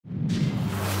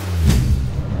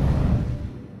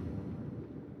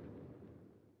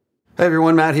Hey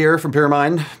everyone, Matt here from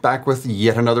Pyramind, back with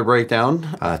yet another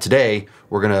breakdown. Today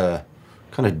we're gonna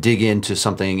kind of dig into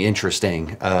something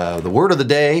interesting. The word of the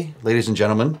day, ladies and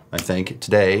gentlemen, I think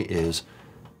today is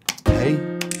hey.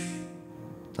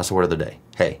 That's the word of the day,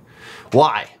 hey.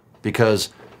 Why? Because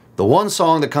the one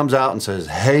song that comes out and says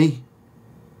hey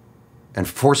and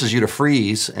forces you to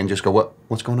freeze and just go,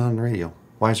 what's going on the radio?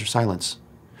 Why is there silence?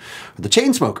 The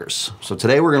Chainsmokers. So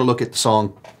today we're gonna look at the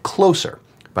song Closer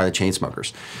by the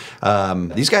Chainsmokers.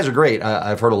 These guys are great.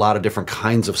 I've heard a lot of different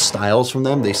kinds of styles from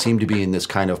them. They seem to be in this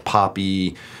kind of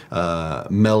poppy,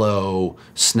 mellow,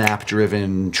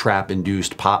 snap-driven,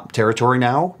 trap-induced pop territory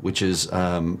now, which is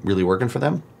really working for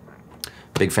them.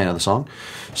 Big fan of the song,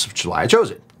 which is why I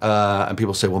chose it. And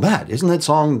people say, well, Matt, isn't that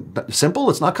song simple?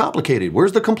 It's not complicated.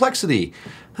 Where's the complexity?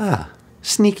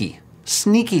 Sneaky.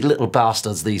 Sneaky little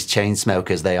bastards, these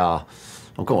Chainsmokers they are.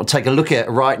 I'm going to take a look at it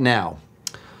right now.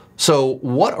 So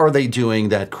what are they doing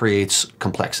that creates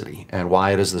complexity, and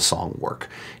why does the song work?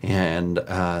 And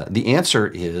the answer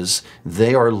is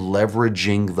they are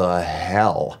leveraging the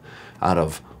hell out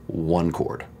of one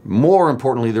chord. More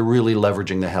importantly, they're really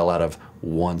leveraging the hell out of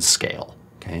one scale.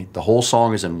 Okay, the whole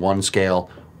song is in one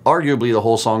scale. Arguably, the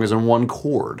whole song is in one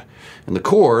chord, and the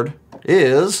chord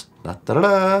is da, da, da,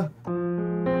 da,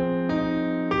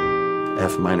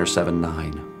 F minor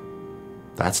 7/9.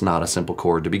 That's not a simple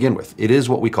chord to begin with. It is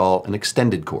what we call an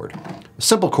extended chord. A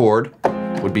simple chord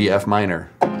would be F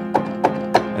minor.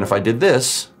 And if I did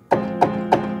this,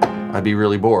 I'd be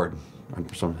really bored.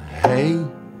 So, hey,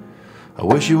 I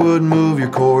wish you would move your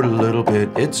chord a little bit.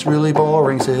 It's really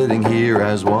boring sitting here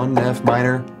as one F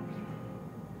minor.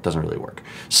 Doesn't really work.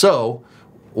 So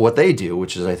what they do,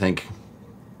 which is I think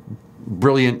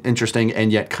brilliant, interesting,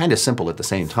 and yet kind of simple at the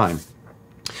same time,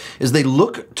 is they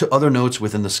look to other notes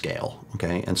within the scale,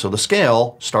 okay? And so the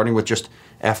scale, starting with just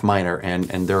F minor, and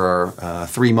there are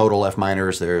three modal F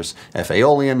minors. There's F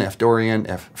aeolian, F Dorian,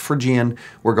 F Phrygian.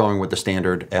 We're going with the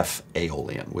standard F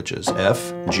aeolian, which is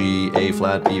F, G, A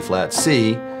flat, E flat,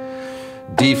 C,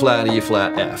 D flat, E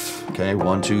flat, F, okay?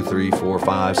 1, 2, 3, 4,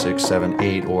 5, 6, 7,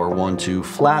 8, or 1, 2,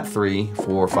 flat 3,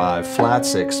 4, 5, flat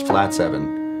 6, flat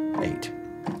 7, 8.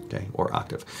 Okay, or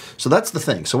octave. So that's the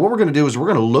thing. So what we're going to do is we're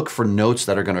going to look for notes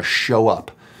that are going to show up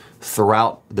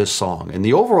throughout this song. And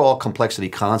the overall complexity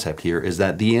concept here is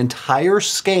that the entire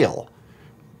scale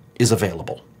is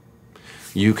available.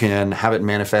 You can have it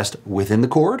manifest within the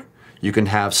chord. You can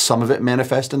have some of it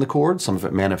manifest in the chord, some of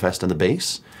it manifest in the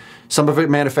bass, some of it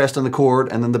manifest in the chord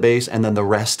and then the bass, and then the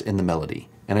rest in the melody.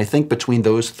 And I think between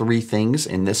those three things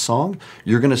in this song,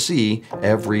 you're going to see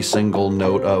every single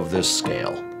note of this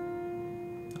scale.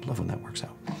 I love when that works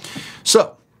out.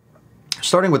 So,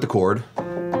 starting with the chord,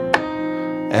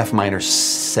 F minor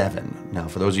 7. Now,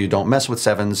 for those of you who don't mess with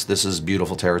sevens, this is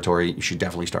beautiful territory. You should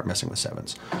definitely start messing with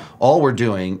sevens. All we're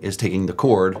doing is taking the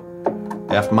chord,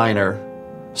 F minor,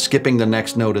 skipping the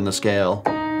next note in the scale,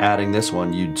 adding this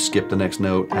one. You'd skip the next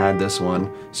note, add this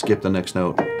one, skip the next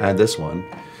note, add this one.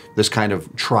 This kind of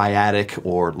triadic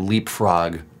or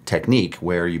leapfrog technique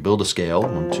where you build a scale,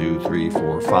 1, 2, 3,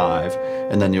 4, 5,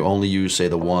 and then you only use, say,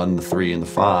 the 1, the 3, and the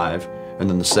 5, and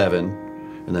then the 7,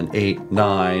 and then 8,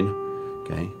 9,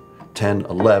 okay, 10,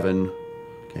 11,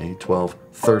 okay, 12,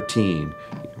 13.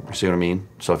 You see what I mean?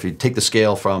 So if you take the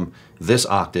scale from this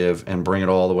octave and bring it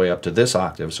all the way up to this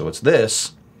octave, so it's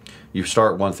this, you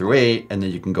start 1 through 8, and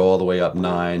then you can go all the way up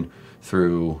 9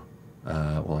 through,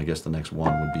 well, I guess the next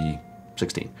one would be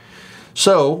 16.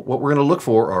 So what we're going to look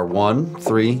for are 1,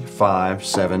 3, 5,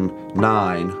 7,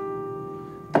 9,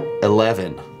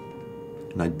 11.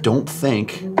 And I don't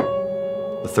think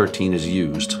the 13 is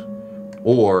used.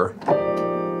 Or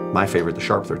my favorite, the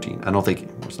sharp 13. I don't think,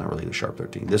 it's not really the sharp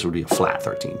 13. This would be a flat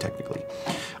 13 technically.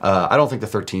 I don't think the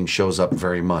 13 shows up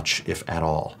very much, if at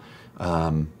all.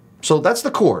 So that's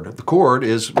the chord. The chord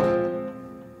is,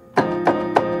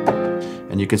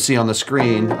 and you can see on the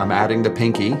screen, I'm adding the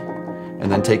pinky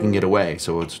and then taking it away.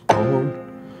 So it's, oh,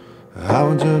 I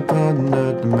was just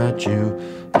partner to met you.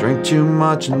 Drink too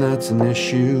much and that's an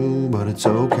issue, but it's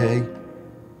okay.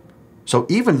 So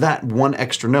even that one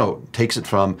extra note takes it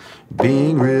from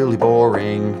being really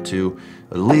boring to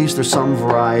at least there's some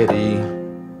variety.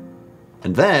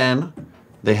 And then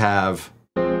they have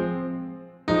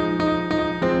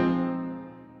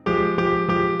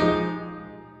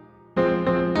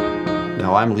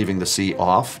Now I'm leaving the C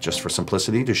off just for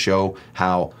simplicity to show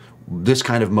how this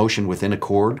kind of motion within a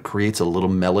chord creates a little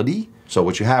melody. So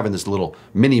what you have in this little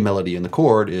mini melody in the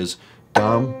chord is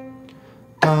dum,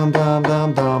 dum, dum,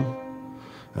 dum, dum,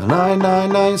 9,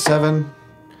 9, 9, 7,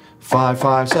 5,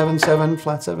 5, 7, 7,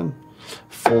 flat 7,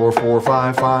 4, 4,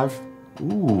 5, 5.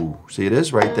 Ooh, see it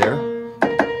is right there.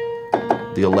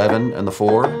 the 11 and the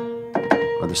 4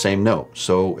 are the same note.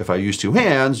 So if I use two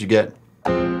hands, you get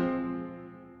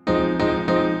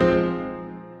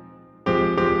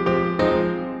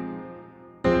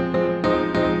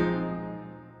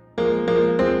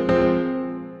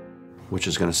which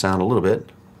is going to sound a little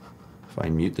bit, if I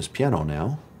mute this piano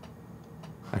now,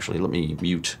 actually let me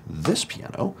mute this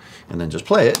piano and then just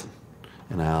play it,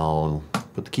 and I'll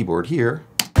put the keyboard here.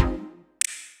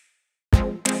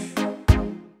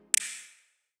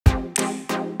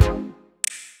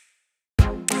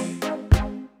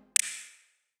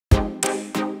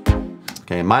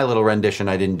 Okay, in my little rendition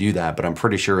I didn't do that, but I'm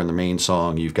pretty sure in the main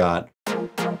song you've got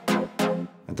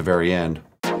at the very end.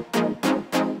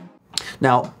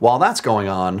 Now, while that's going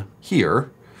on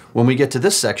here, when we get to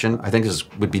this section, I think this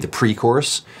would be the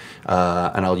pre-chorus,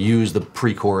 and I'll use the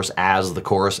pre-chorus as the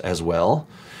chorus as well.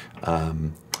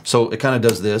 So it kind of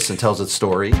does this and tells its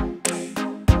story. And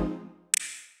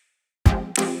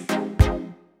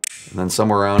then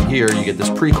somewhere around here, you get this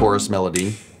pre-chorus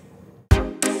melody.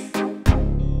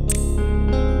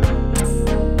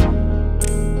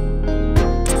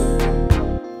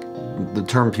 The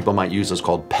term people might use is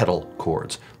called pedal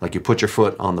chords. Like you put your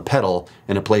foot on the pedal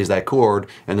and it plays that chord,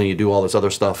 and then you do all this other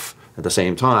stuff at the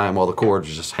same time while the chords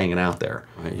are just hanging out there.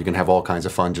 Right? You can have all kinds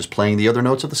of fun just playing the other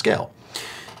notes of the scale.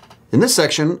 In this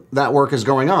section, that work is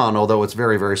going on, although it's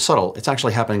very, very subtle. It's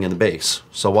actually happening in the bass.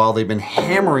 So while they've been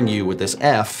hammering you with this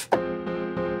F,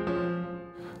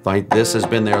 like this has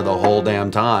been there the whole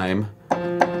damn time,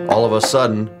 all of a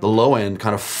sudden, the low end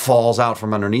kind of falls out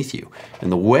from underneath you.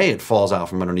 And the way it falls out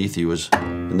from underneath you is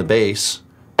in the bass,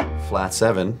 flat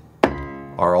 7,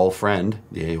 our old friend,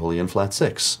 the aeolian flat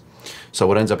 6. So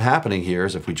what ends up happening here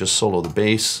is if we just solo the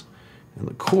bass and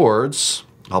the chords,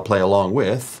 I'll play along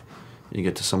with, you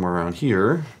get to somewhere around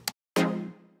here.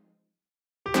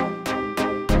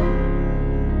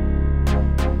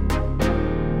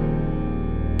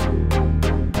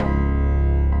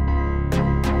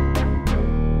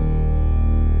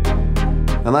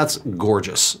 And that's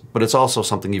gorgeous, but it's also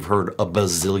something you've heard a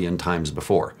bazillion times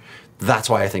before. That's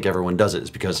why I think everyone does it, is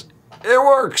because it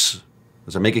works.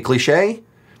 Does it make it cliche?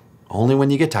 Only when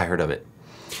you get tired of it.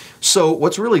 So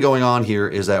what's really going on here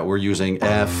is that we're using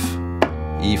F,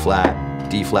 E flat,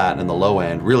 D flat, and the low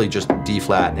end, really just D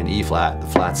flat and E flat, the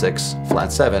flat 6,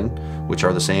 flat 7, which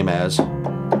are the same as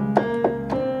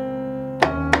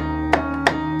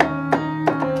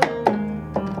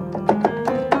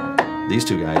these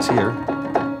two guys here.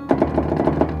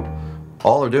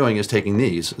 All they're doing is taking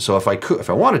these. So if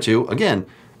I wanted to, again,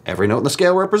 every note in the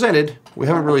scale represented. We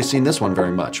haven't really seen this one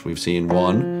very much. We've seen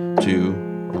 1, 2,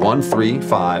 1, 3,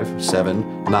 5,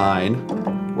 7,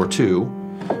 9, or 2,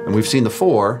 and we've seen the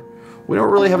 4. We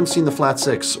haven't seen the flat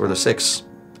 6 or the 6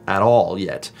 at all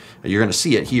yet. You're going to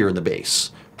see it here in the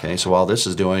bass. Okay, so while this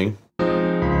is doing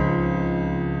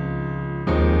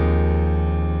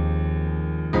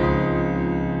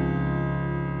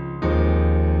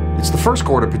it's the first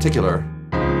chord in particular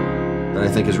that I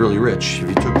think is really rich. If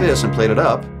you took this and played it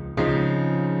up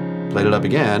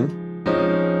again,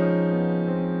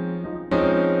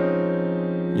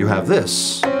 you have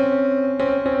this,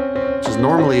 which is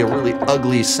normally a really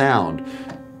ugly sound.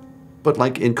 But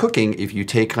like in cooking, if you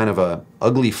take kind of a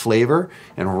ugly flavor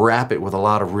and wrap it with a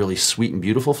lot of really sweet and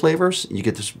beautiful flavors, you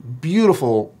get this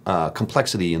beautiful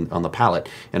complexity on the palate.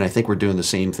 And I think we're doing the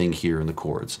same thing here in the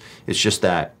chords. It's just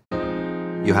that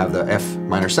you have the F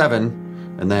minor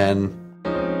 7, and then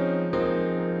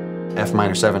F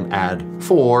minor 7 add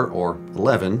 4, or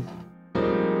 11,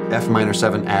 F minor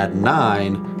 7 add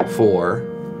 9, 4,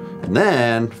 and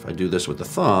then, if I do this with the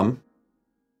thumb,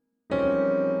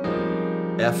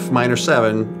 F minor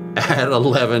 7, add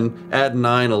 11, add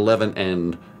 9, 11,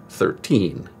 and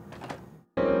 13.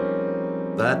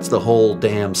 That's the whole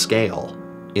damn scale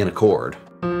in a chord.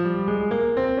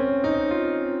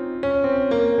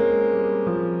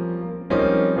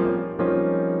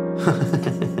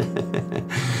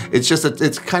 It's just that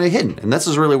it's kind of hidden, and this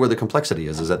is really where the complexity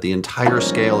is that the entire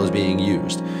scale is being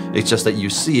used. It's just that you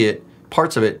see it,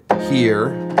 parts of it here,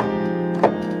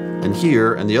 and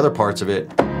the other parts of it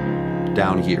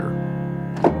down here.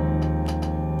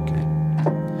 Okay.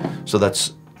 So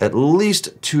that's at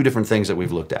least two different things that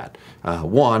we've looked at.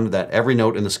 One, that every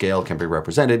note in the scale can be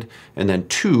represented, and then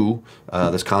two,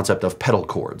 this concept of pedal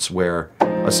chords, where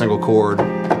a single chord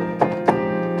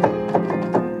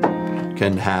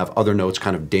can have other notes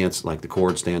kind of dance, like the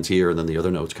chord stands here, and then the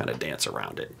other notes kind of dance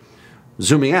around it.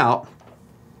 Zooming out,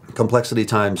 complexity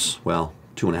times, well,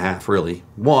 2.5 really.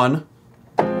 1,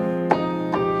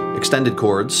 extended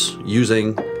chords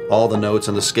using all the notes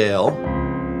in the scale.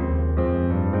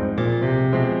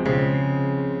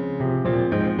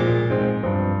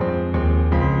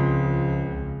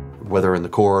 whether in the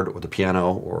chord or the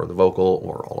piano or the vocal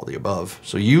or all of the above.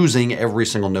 So using every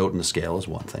single note in the scale is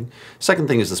one thing. Second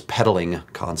thing is this pedaling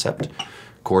concept.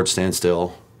 Chord stand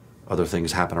still, other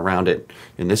things happen around it.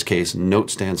 In this case,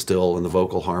 note stands still in the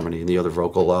vocal harmony and the other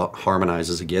vocal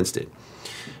harmonizes against it.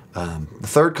 The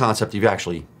third concept you've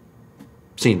actually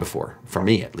seen before, from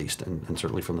me at least, and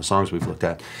certainly from the songs we've looked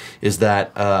at, is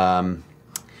that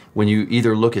when you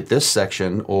either look at this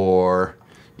section, or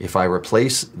if I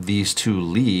replace these two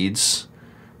leads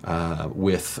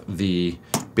with the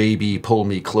baby pull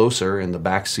me closer in the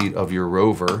backseat of your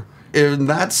Rover, in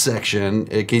that section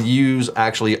it can use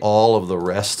actually all of the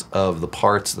rest of the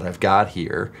parts that I've got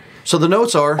here. So the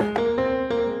notes are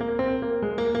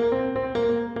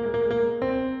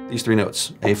these three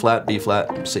notes: A flat, B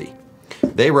flat, C.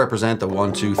 They represent the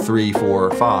 1, 2, 3,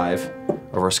 4, 5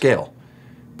 of our scale.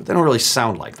 But they don't really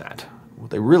sound like that. What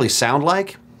they really sound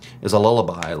like is a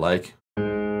lullaby, like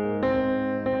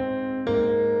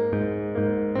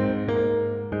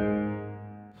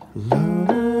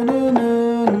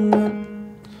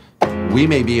we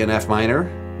may be in F minor,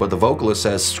 but the vocalist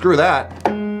says, screw that,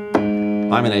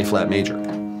 I'm in A flat major.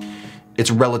 It's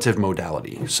relative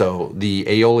modality. So the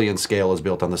aeolian scale is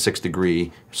built on the 6th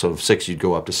degree. So 6, you'd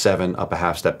go up to 7, up a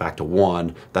half step back to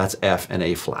 1. That's F and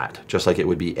A flat, just like it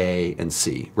would be A and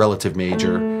C. Relative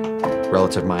major,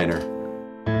 relative minor.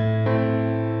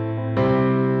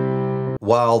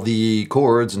 While the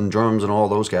chords and drums and all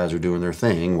those guys are doing their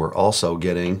thing, we're also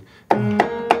getting 1,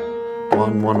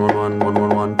 1, 1, 1, 1, 1,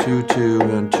 1, 2, 2,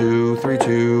 and 2, 3,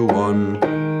 2, 1,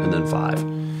 and then 5.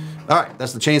 All right,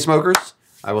 that's the Chainsmokers.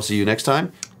 I will see you next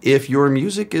time. If your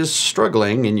music is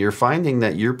struggling and you're finding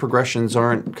that your progressions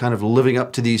aren't kind of living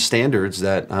up to these standards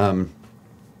that I'm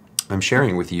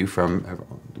sharing with you from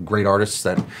great artists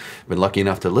that I've been lucky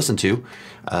enough to listen to,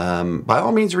 by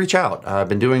all means reach out. I've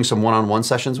been doing some one-on-one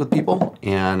sessions with people,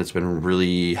 and it's been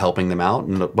really helping them out,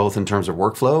 both in terms of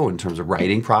workflow, in terms of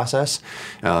writing process,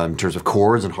 in terms of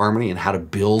chords and harmony, and how to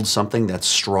build something that's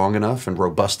strong enough and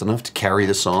robust enough to carry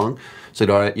the song. So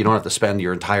you don't have to spend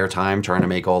your entire time trying to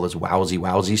make all this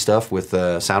wowsy stuff with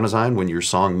sound design when your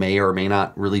song may or may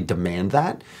not really demand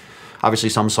that. Obviously,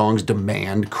 some songs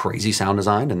demand crazy sound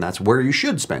design, and that's where you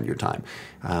should spend your time.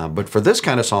 But for this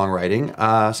kind of songwriting,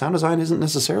 sound design isn't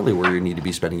necessarily where you need to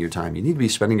be spending your time. You need to be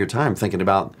spending your time thinking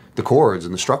about the chords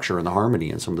and the structure and the harmony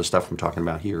and some of the stuff I'm talking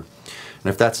about here. And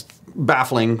if that's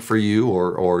baffling for you,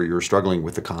 or you're struggling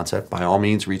with the concept, by all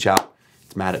means, reach out.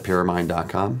 It's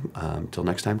matt@pyramind.com. Until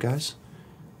next time, guys,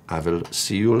 I will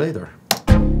see you later.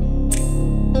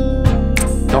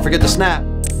 Don't forget to snap.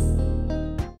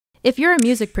 If you're a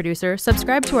music producer,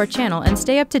 subscribe to our channel and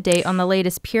stay up to date on the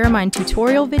latest Pyramind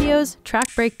tutorial videos,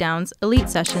 track breakdowns, elite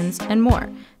sessions, and more.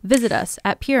 Visit us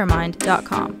at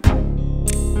pyramind.com.